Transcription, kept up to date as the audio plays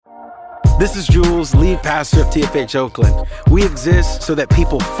This is Jules, lead pastor of TFH Oakland. We exist so that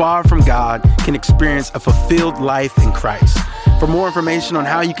people far from God can experience a fulfilled life in Christ. For more information on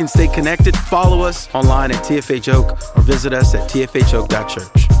how you can stay connected, follow us online at TFH Oak or visit us at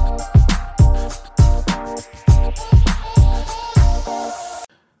tfhoak.church.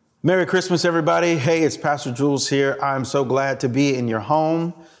 Merry Christmas, everybody. Hey, it's Pastor Jules here. I'm so glad to be in your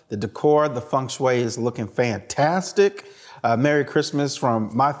home. The decor, the feng shui is looking fantastic. Merry Christmas from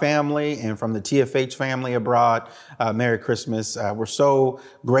my family and from the TFH family abroad. Merry Christmas. We're so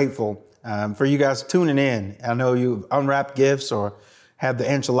grateful for you guys tuning in. I know you unwrapped gifts or had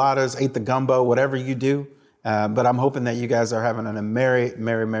the enchiladas, ate the gumbo, whatever you do. But I'm hoping that you guys are having a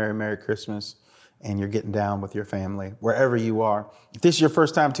Merry Christmas and you're getting down with your family wherever you are. If this is your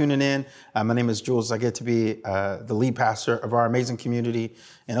first time tuning in, my name is Jules. I get to be the lead pastor of our amazing community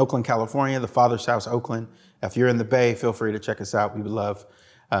in Oakland, California, the Father's House, Oakland. If you're in the Bay, feel free to check us out. We would love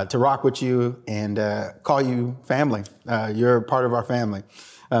to rock with you and call you family. You're part of our family.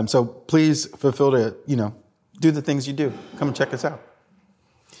 So please feel free to, do the things you do. Come and check us out.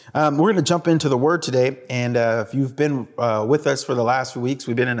 We're going to jump into the Word today. And if you've been with us for the last few weeks,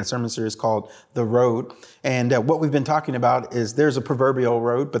 we've been in a sermon series called The Road. And what we've been talking about is there's a proverbial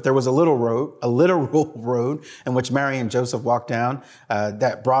road, but there was a literal road in which Mary and Joseph walked down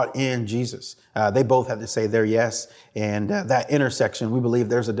that brought in Jesus. They both had to say their yes. And that intersection, we believe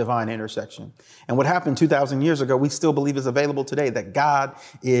there's a divine intersection. And what happened 2,000 years ago, we still believe is available today, that God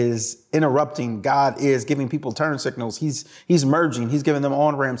is interrupting. God is giving people turn signals. He's merging. He's giving them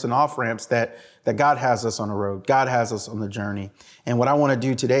on-ramps and off-ramps that God has us on the road. God has us on the journey. And what I want to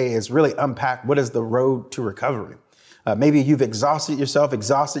do today is really unpack what is the road to recovery. Maybe you've exhausted yourself,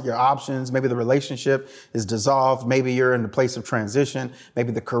 exhausted your options. Maybe the relationship is dissolved. Maybe you're in the place of transition.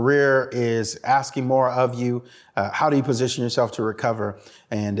 Maybe the career is asking more of you. How do you position yourself to recover?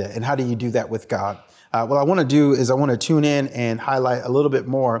 And how do you do that with God? What I want to do is I want to tune in and highlight a little bit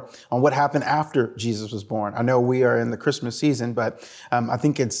more on what happened after Jesus was born. I know we are in the Christmas season, but I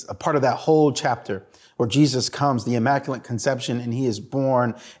think it's a part of that whole chapter where Jesus comes, the Immaculate Conception, and he is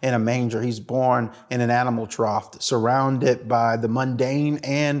born in a manger. He's born in an animal trough, surrounded by the mundane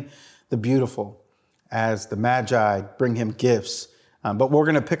and the beautiful as the Magi bring him gifts. But we're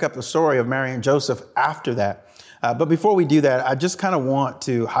going to pick up the story of Mary and Joseph after that. But before we do that, I just kind of want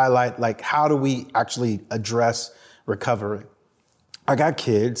to highlight, how do we actually address recovery? I got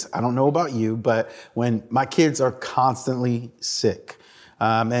kids. I don't know about you, but when my kids are constantly sick,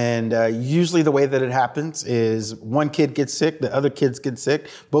 usually the way that it happens is one kid gets sick, the other kids get sick,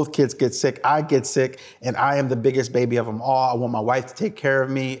 both kids get sick, I get sick, and I am the biggest baby of them all. I want my wife to take care of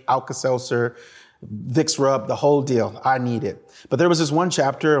me, Alka-Seltzer, Vicks Rub, the whole deal. I need it. But there was this one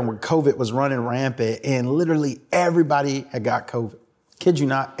chapter and where COVID was running rampant and literally everybody had got COVID. Kid you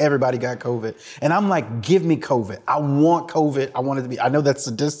not, everybody got COVID. And I'm like, give me COVID. I want COVID. I want it to be, I know that's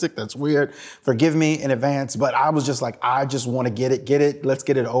sadistic. That's weird. Forgive me in advance. But I was just like, I just want to get it. Let's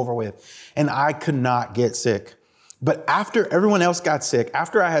get it over with. And I could not get sick. But after everyone else got sick,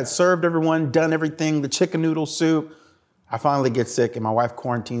 after I had served everyone, done everything, the chicken noodle soup, I finally get sick and my wife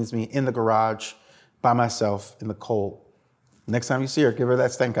quarantines me in the garage by myself in the cold. Next time you see her, give her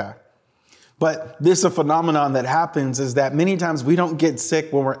that stink eye. But this is a phenomenon that happens is that many times we don't get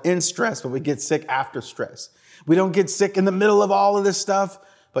sick when we're in stress, but we get sick after stress. We don't get sick in the middle of all of this stuff,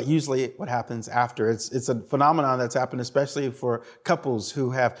 but usually what happens after. It's a phenomenon that's happened, especially for couples who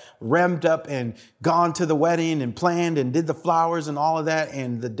have ramped up and gone to the wedding and planned and did the flowers and all of that.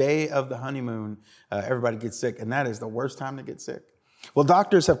 And the day of the honeymoon, everybody gets sick. And that is the worst time to get sick. Well,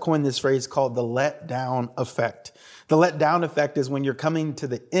 doctors have coined this phrase called the letdown effect. The letdown effect is when you're coming to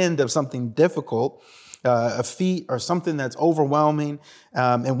the end of something difficult, a feat or something that's overwhelming.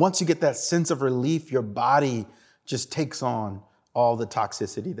 And once you get that sense of relief, your body just takes on all the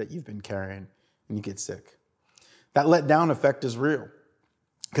toxicity that you've been carrying and you get sick. That letdown effect is real.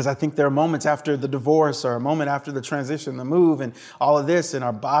 Because I think there are moments after the divorce or a moment after the transition, the move and all of this, and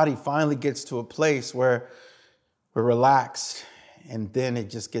our body finally gets to a place where we're relaxed. And then it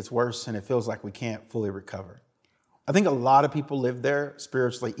just gets worse and it feels like we can't fully recover. I think a lot of people live there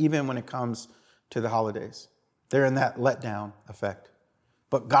spiritually, even when it comes to the holidays. They're in that letdown effect.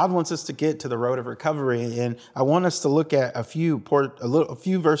 But God wants us to get to the road of recovery. And I want us to look at a few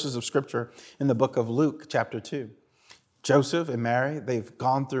verses of scripture in the book of Luke, chapter 2. Joseph and Mary, they've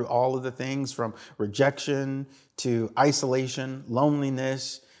gone through all of the things from rejection to isolation,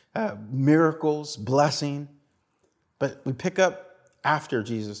 loneliness, miracles, blessing. But we pick up after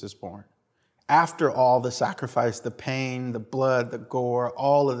Jesus is born, after all the sacrifice, the pain, the blood, the gore,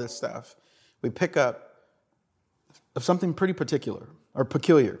 all of this stuff. We pick up of something pretty particular or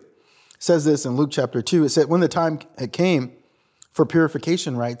peculiar. It says this in Luke chapter 2. It said, when the time came for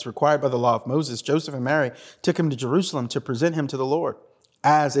purification rites required by the law of Moses, Joseph and Mary took him to Jerusalem to present him to the Lord,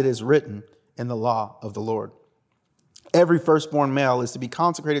 as it is written in the law of the Lord. Every firstborn male is to be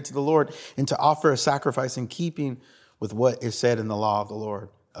consecrated to the Lord and to offer a sacrifice in keeping with what is said in the law of the Lord,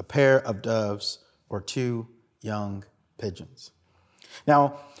 a pair of doves or 2 young pigeons.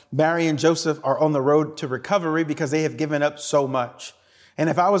 Now, Mary and Joseph are on the road to recovery because they have given up so much. And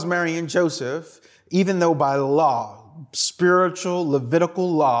if I was Mary and Joseph, even though by law, spiritual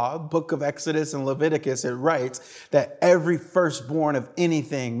Levitical law, book of Exodus and Leviticus, it writes that every firstborn of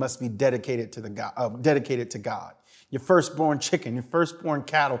anything must be dedicated to God. Your firstborn chicken, your firstborn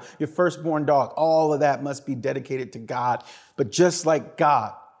cattle, your firstborn dog, all of that must be dedicated to God. But just like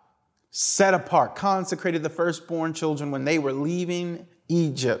God set apart, consecrated the firstborn children when they were leaving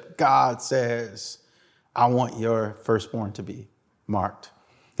Egypt, God says, I want your firstborn to be marked.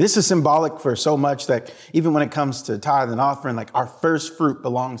 This is symbolic for so much that even when it comes to tithe and offering, like our first fruit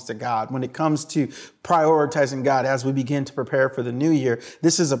belongs to God. When it comes to prioritizing God as we begin to prepare for the new year,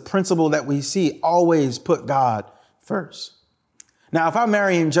 this is a principle that we see always put God first. Now, if I'm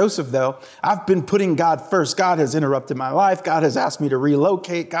Mary and Joseph, though, I've been putting God first. God has interrupted my life. God has asked me to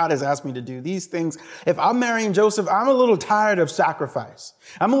relocate. God has asked me to do these things. If I'm Mary and Joseph, I'm a little tired of sacrifice.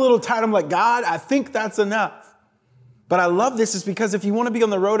 I'm a little tired. I'm like, God, I think that's enough. But I love this is because if you want to be on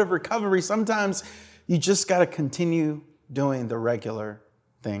the road of recovery, sometimes you just got to continue doing the regular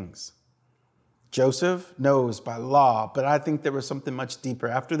things. Joseph knows by law, but I think there was something much deeper.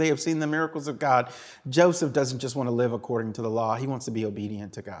 After they have seen the miracles of God, Joseph doesn't just want to live according to the law. He wants to be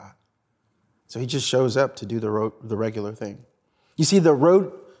obedient to God. So he just shows up to do the regular thing. You see, the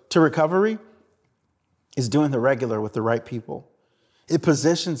road to recovery is doing the regular with the right people. It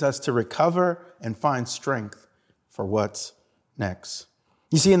positions us to recover and find strength for what's next.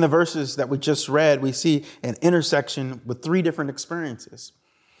 You see, in the verses that we just read, we see an intersection with 3 different experiences.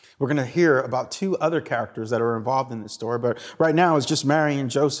 We're going to hear about 2 other characters that are involved in this story, but right now it's just Mary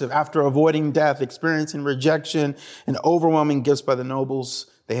and Joseph. After avoiding death, experiencing rejection, and overwhelming gifts by the nobles,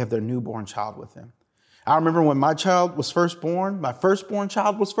 they have their newborn child with them. I remember when my child was first born, my firstborn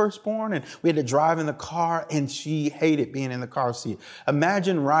child was first born, and we had to drive in the car, and she hated being in the car seat.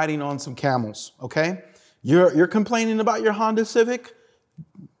 Imagine riding on some camels, okay? You're complaining about your Honda Civic,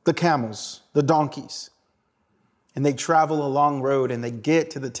 the camels, the donkeys. And they travel a long road and they get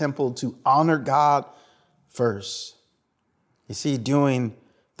to the temple to honor God first. You see, doing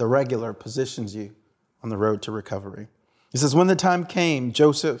the regular positions you on the road to recovery. He says, when the time came,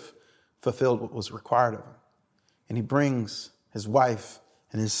 Joseph fulfilled what was required of him. And he brings his wife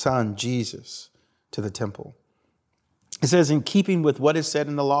and his son, Jesus, to the temple. It says, in keeping with what is said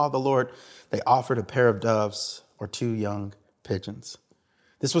in the law of the Lord, they offered a pair of doves or 2 young pigeons.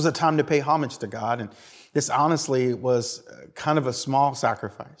 This was a time to pay homage to God. And this honestly was kind of a small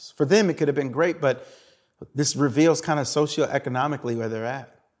sacrifice. For them, it could have been great, but this reveals kind of socioeconomically where they're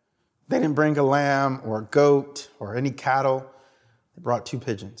at. They didn't bring a lamb or a goat or any cattle. They brought 2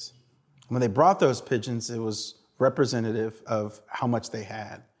 pigeons. And when they brought those pigeons, it was representative of how much they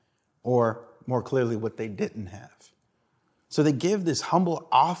had, or more clearly, what they didn't have. So they give this humble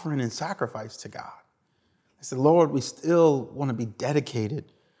offering and sacrifice to God. They said, Lord, we still want to be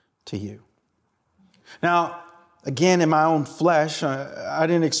dedicated to you. Now, again, in my own flesh, I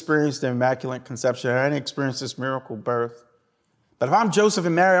didn't experience the Immaculate Conception. I didn't experience this miracle birth. But if I'm Joseph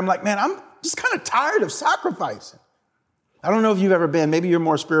and Mary, I'm like, man, I'm just kind of tired of sacrificing. I don't know if you've ever been, maybe you're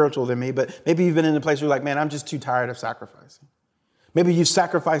more spiritual than me, but maybe you've been in a place where you're like, man, I'm just too tired of sacrificing. Maybe you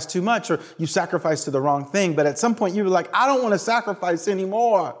sacrificed too much or you sacrificed to the wrong thing. But at some point you were like, I don't want to sacrifice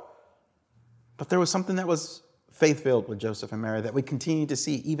anymore. But there was something that was faith-filled with Joseph and Mary that we continue to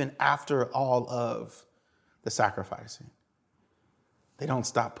see even after all of the sacrificing. They don't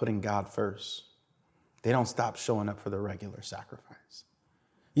stop putting God first. They don't stop showing up for the regular sacrifice.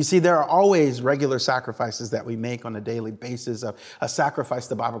 You see, there are always regular sacrifices that we make on a daily basis. A sacrifice,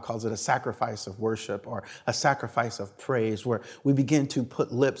 the Bible calls it a sacrifice of worship or a sacrifice of praise, where we begin to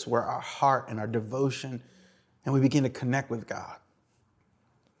put lips where our heart and our devotion, and we begin to connect with God.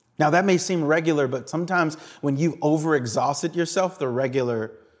 Now, that may seem regular, but sometimes when you've overexhausted yourself, the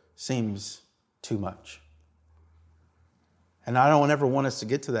regular seems too much. And I don't ever want us to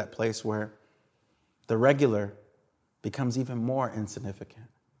get to that place where the regular becomes even more insignificant.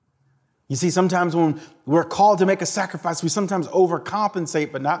 You see, sometimes when we're called to make a sacrifice, we sometimes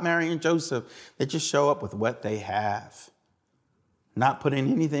overcompensate, but not Mary and Joseph. They just show up with what they have, not putting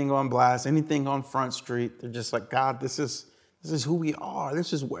anything on blast, anything on Front Street. They're just like, God, this is who we are.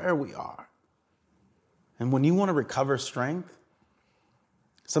 This is where we are. And when you want to recover strength,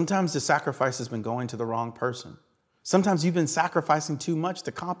 Sometimes the sacrifice has been going to the wrong person. Sometimes you've been sacrificing too much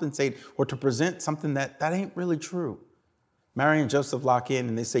to compensate or to present something that ain't really true. Mary and Joseph lock in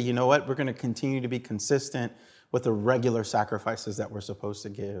and they say, you know what? We're going to continue to be consistent with the regular sacrifices that we're supposed to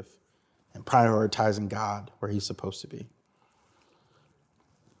give and prioritizing God where he's supposed to be.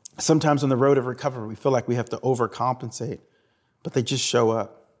 Sometimes on the road of recovery, we feel like we have to overcompensate, but they just show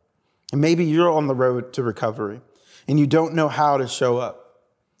up. And maybe you're on the road to recovery and you don't know how to show up.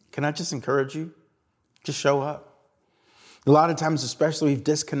 Can I just encourage you? Just show up. A lot of times, especially we've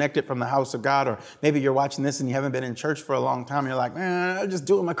disconnected from the house of God, or maybe you're watching this and you haven't been in church for a long time. And you're like, man, I'm just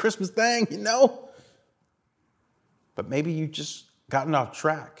doing my Christmas thing, But maybe you just gotten off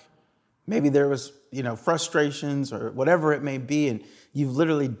track. Maybe there was, frustrations or whatever it may be. And you've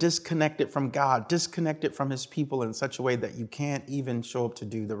literally disconnected from God, disconnected from his people in such a way that you can't even show up to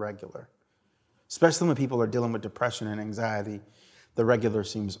do the regular. Especially when people are dealing with depression and anxiety, the regular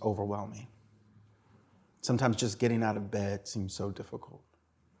seems overwhelming. Sometimes just getting out of bed seems so difficult.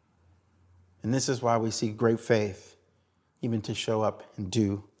 And this is why we see great faith, even to show up and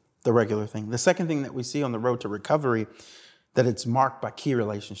do the regular thing. The second thing that we see on the road to recovery, that it's marked by key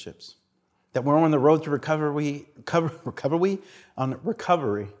relationships. That we're on the road to recovery,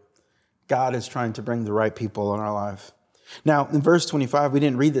 God is trying to bring the right people in our life. Now, in verse 25, we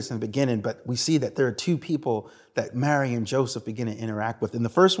didn't read this in the beginning, but we see that there are two people that Mary and Joseph begin to interact with. And the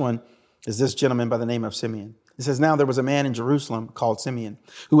first one is this gentleman by the name of Simeon. It says, now there was a man in Jerusalem called Simeon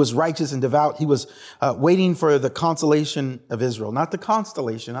who was righteous and devout. He was waiting for the consolation of Israel, not the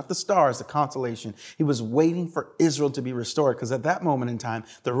constellation, not the stars, the consolation. He was waiting for Israel to be restored because at that moment in time,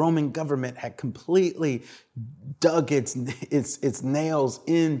 the Roman government had completely dug its nails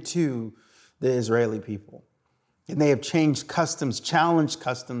into the Israeli people. And they have changed customs, challenged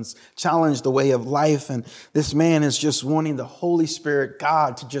the way of life. And this man is just wanting the Holy Spirit,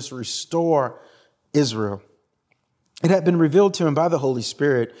 God, to just restore Israel. It had been revealed to him by the Holy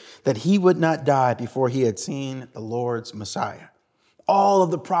Spirit that he would not die before he had seen the Lord's Messiah. All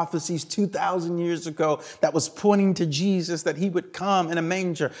of the prophecies 2,000 years ago that was pointing to Jesus, that he would come in a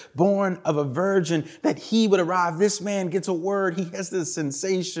manger, born of a virgin, that he would arrive. This man gets a word. He has this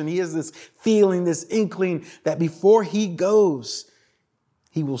sensation. He has this feeling, this inkling that before he goes,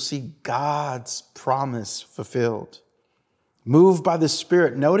 he will see God's promise fulfilled. Moved by the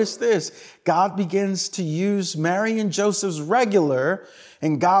Spirit. Notice this. God begins to use Mary and Joseph's regular,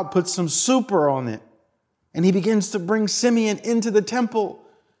 and God puts some super on it. And he begins to bring Simeon into the temple.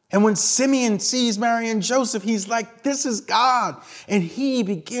 And when Simeon sees Mary and Joseph, he's like, this is God. And he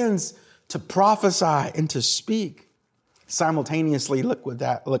begins to prophesy and to speak. Simultaneously, look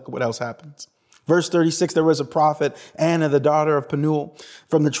what else happens. Verse 36, there was a prophet, Anna, the daughter of Penuel,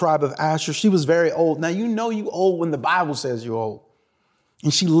 from the tribe of Asher. She was very old. Now, you old when the Bible says you're old.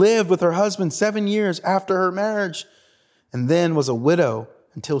 And she lived with her husband 7 years after her marriage, and then was a widow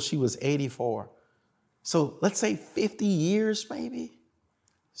until she was 84. So let's say 50 years, maybe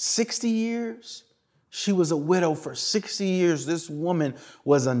 60 years. She was a widow for 60 years. This woman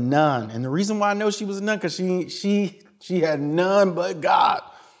was a nun. And the reason why I know she was a nun, because she had none but God.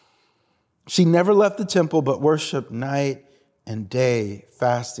 She never left the temple, but worshiped night and day,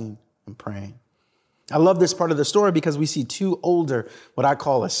 fasting and praying. I love this part of the story because we see two older, what I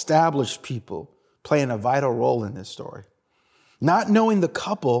call established people, playing a vital role in this story. Not knowing the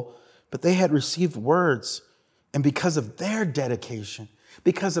couple, but they had received words. And because of their dedication,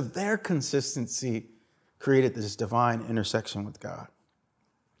 because of their consistency, created this divine intersection with God.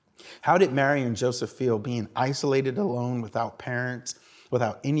 How did Mary and Joseph feel being isolated, alone, without parents,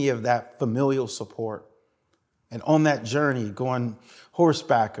 without any of that familial support? And on that journey, going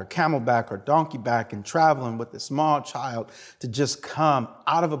horseback or camelback or donkeyback and traveling with a small child to just come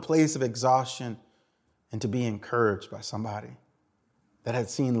out of a place of exhaustion and to be encouraged by somebody that had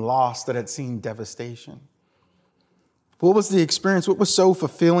seen loss, that had seen devastation. What was the experience? What was so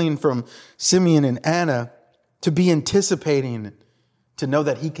fulfilling from Simeon and Anna to be anticipating, to know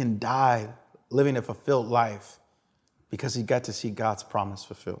that he can die living a fulfilled life because he got to see God's promise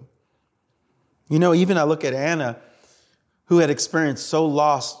fulfilled? Even I look at Anna, who had experienced so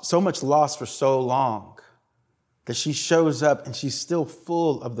much loss for so long, that she shows up and she's still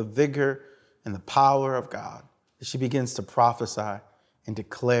full of the vigor and the power of God. She begins to prophesy and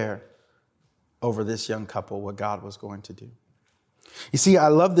declare over this young couple what God was going to do. You see, I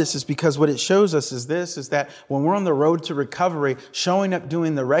love this is because what it shows us is that when we're on the road to recovery, showing up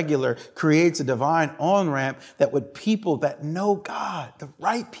doing the regular creates a divine on-ramp that with people that know God, the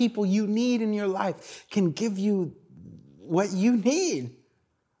right people you need in your life, can give you what you need.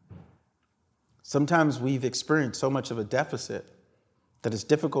 Sometimes we've experienced so much of a deficit that it's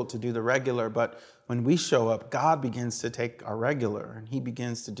difficult to do the regular, but when we show up, God begins to take our regular and he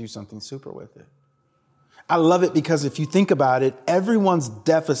begins to do something super with it. I love it because if you think about it, everyone's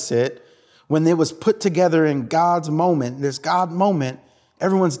deficit, when it was put together in God's moment, this God moment,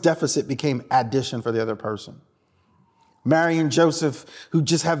 everyone's deficit became addition for the other person. Mary and Joseph, who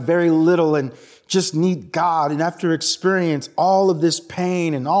just have very little and just need God. And after experience all of this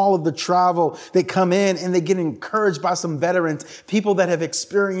pain and all of the travel, they come in and they get encouraged by some veterans, people that have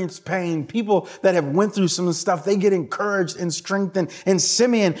experienced pain, people that have went through some stuff. They get encouraged and strengthened. And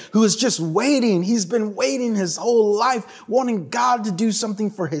Simeon, who is just waiting, he's been waiting his whole life, wanting God to do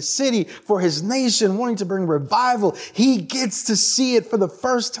something for his city, for his nation, wanting to bring revival. He gets to see it for the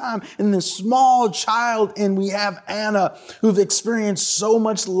first time in this small child. And we have Anna, who've experienced so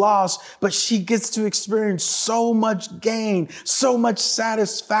much loss, but she gets to experience so much gain, so much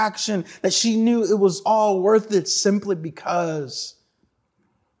satisfaction that she knew it was all worth it simply because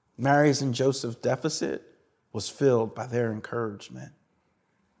Mary's and Joseph's deficit was filled by their encouragement.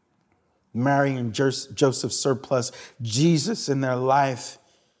 Mary and Joseph's surplus, Jesus in their life,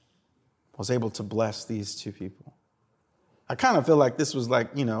 was able to bless these two people. I kind of feel like this was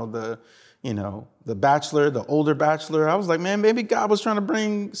like, the bachelor, the older bachelor. I was like, man, maybe God was trying to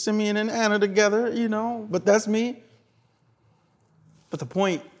bring Simeon and Anna together, but that's me. But the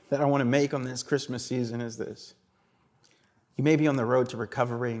point that I want to make on this Christmas season is this. You may be on the road to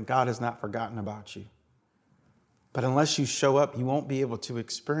recovery and God has not forgotten about you. But unless you show up, you won't be able to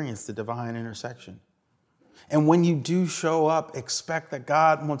experience the divine intersection. And when you do show up, expect that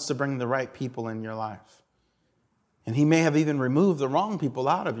God wants to bring the right people in your life. And he may have even removed the wrong people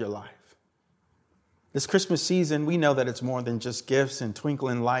out of your life. This Christmas season, we know that it's more than just gifts and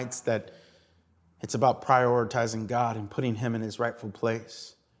twinkling lights, that it's about prioritizing God and putting him in his rightful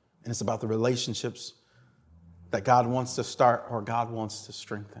place. And it's about the relationships that God wants to start or God wants to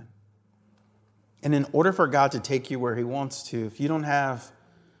strengthen. And in order for God to take you where he wants to, if you don't have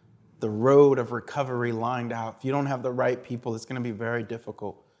the road of recovery lined out, if you don't have the right people, it's going to be very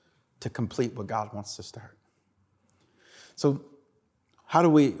difficult to complete what God wants to start. So what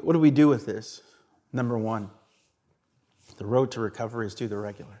do we do with this? Number one, the road to recovery is do the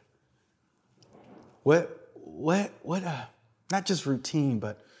regular. Not just routine,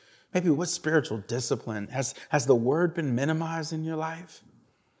 but maybe what spiritual discipline? Has the word been minimized in your life?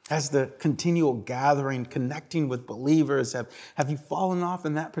 Has the continual gathering, connecting with believers, have you fallen off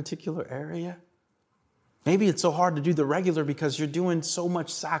in that particular area? Maybe it's so hard to do the regular because you're doing so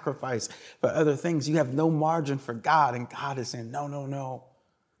much sacrifice for other things. You have no margin for God, and God is saying, no,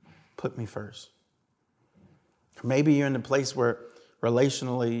 put me first. Maybe you're in a place where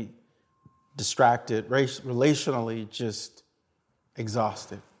relationally distracted, relationally just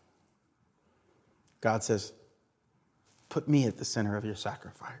exhausted. God says, put me at the center of your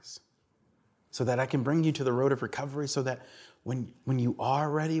sacrifice so that I can bring you to the road of recovery, so that when you are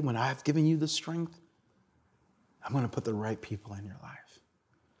ready, when I've given you the strength, I'm going to put the right people in your life.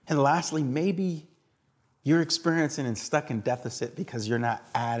 And lastly, maybe you're experiencing and stuck in deficit because you're not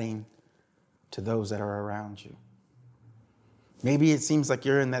adding to those that are around you. Maybe it seems like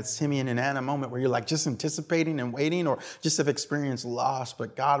you're in that Simeon and Anna moment where you're like just anticipating and waiting, or just have experienced loss,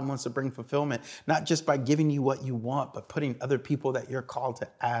 but God wants to bring fulfillment, not just by giving you what you want, but putting other people that you're called to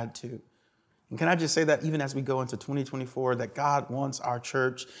add to. And can I just say that even as we go into 2024, that God wants our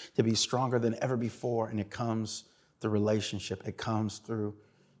church to be stronger than ever before, and it comes through relationship. It comes through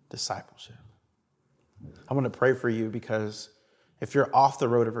discipleship. I want to pray for you because if you're off the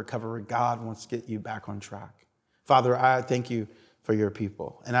road of recovery, God wants to get you back on track. Father, I thank you for your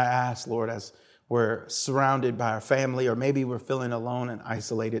people. And I ask, Lord, as we're surrounded by our family, or maybe we're feeling alone and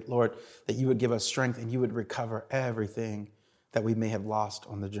isolated, Lord, that you would give us strength and you would recover everything that we may have lost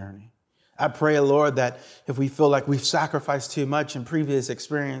on the journey. I pray, Lord, that if we feel like we've sacrificed too much in previous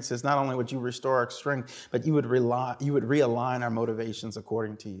experiences, not only would you restore our strength, but you would realign our motivations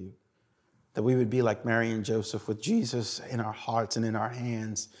according to you. That we would be like Mary and Joseph, with Jesus in our hearts and in our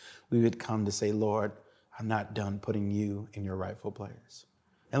hands. We would come to say, Lord, I'm not done putting you in your rightful place.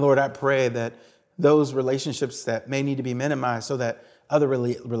 And Lord, I pray that those relationships that may need to be minimized so that other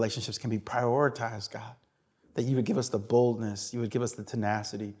relationships can be prioritized, God, that you would give us the boldness, you would give us the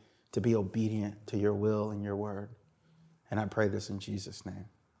tenacity to be obedient to your will and your word. And I pray this in Jesus' name.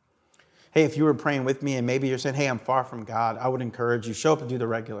 Hey, if you were praying with me and maybe you're saying, hey, I'm far from God, I would encourage you, show up and do the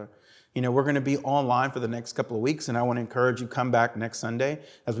regular. We're going to be online for the next couple of weeks, and I want to encourage you, come back next Sunday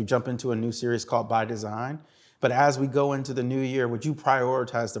as we jump into a new series called By Design. But as we go into the new year, would you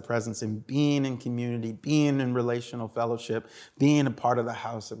prioritize the presence in being in community, being in relational fellowship, being a part of the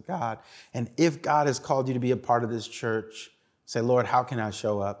house of God? And if God has called you to be a part of this church, Say, Lord, how can I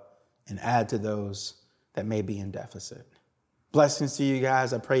show up and add to those that may be in deficit? Blessings to you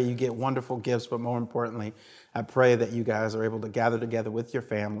guys. I pray you get wonderful gifts, but more importantly, I pray that you guys are able to gather together with your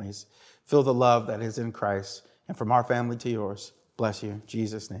families, feel the love that is in Christ, and from our family to yours, bless you. In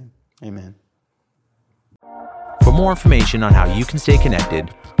Jesus' name, amen. For more information on how you can stay connected,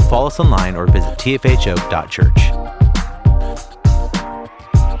 follow us online or visit tfho.church.